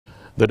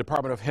The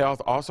Department of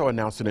Health also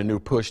announcing a new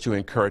push to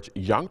encourage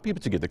young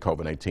people to get the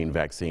COVID-19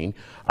 vaccine.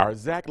 Our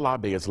Zach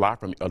Labe is live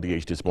from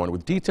LDH this morning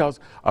with details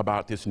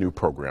about this new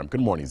program. Good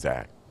morning,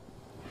 Zach.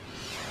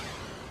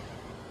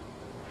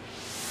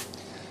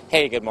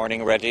 Hey, good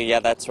morning, Reggie. Yeah,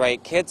 that's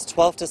right. Kids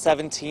 12 to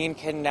 17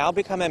 can now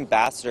become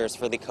ambassadors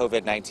for the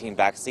COVID-19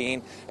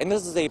 vaccine, and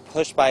this is a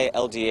push by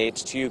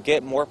LDH to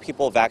get more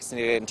people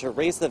vaccinated and to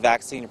raise the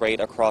vaccine rate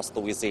across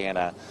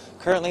Louisiana.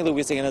 Currently,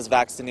 Louisiana's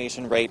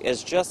vaccination rate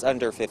is just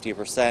under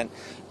 50%,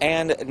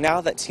 and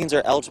now that teens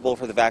are eligible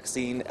for the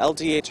vaccine,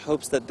 LDH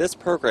hopes that this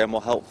program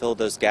will help fill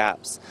those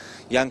gaps.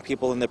 Young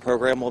people in the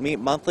program will meet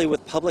monthly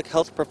with public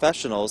health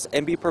professionals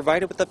and be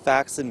provided with the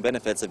facts and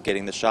benefits of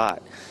getting the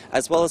shot,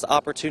 as well as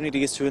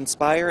opportunities to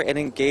inspire and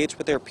engage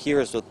with their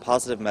peers with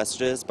positive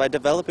messages by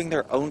developing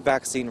their own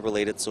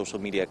vaccine-related social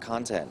media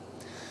content.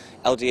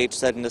 LDH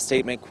said in a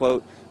statement,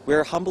 quote, "We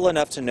are humble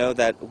enough to know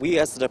that we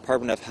as the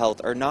Department of Health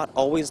are not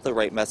always the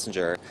right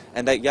messenger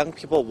and that young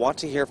people want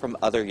to hear from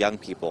other young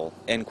people,"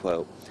 end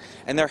quote.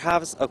 And there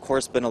has, of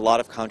course, been a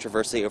lot of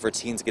controversy over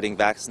teens getting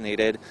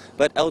vaccinated,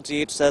 but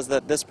LDH says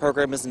that this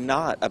program is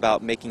not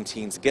about making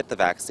teens get the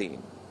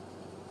vaccine.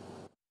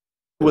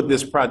 What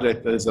this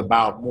project is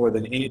about more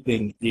than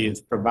anything is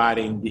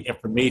providing the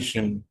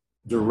information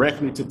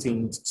directly to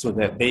teens so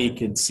that they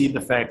can see the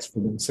facts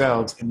for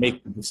themselves and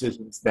make the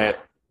decisions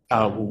that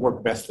will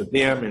work best for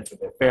them and for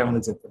their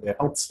families and for their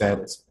health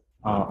status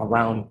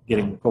around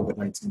getting the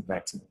COVID-19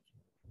 vaccine.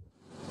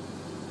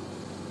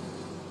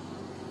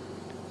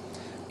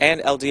 And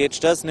LDH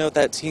does note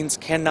that teens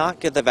cannot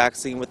get the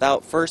vaccine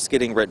without first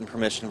getting written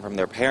permission from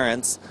their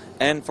parents.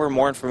 And for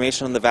more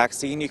information on the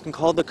vaccine, you can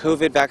call the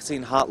COVID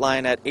vaccine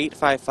hotline at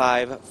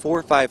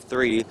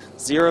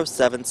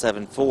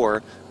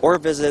 855-453-0774 or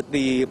visit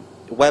the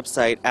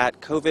website at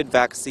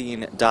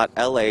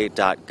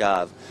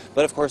covidvaccine.la.gov.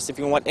 But of course, if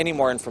you want any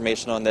more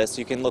information on this,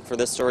 you can look for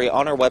this story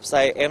on our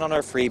website and on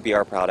our free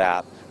BR Proud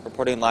app.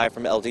 Reporting live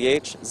from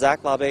LDH,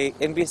 Zach Labe,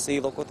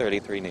 NBC Local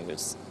 33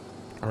 News.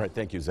 All right,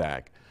 thank you,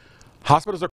 Zach. Hospitals are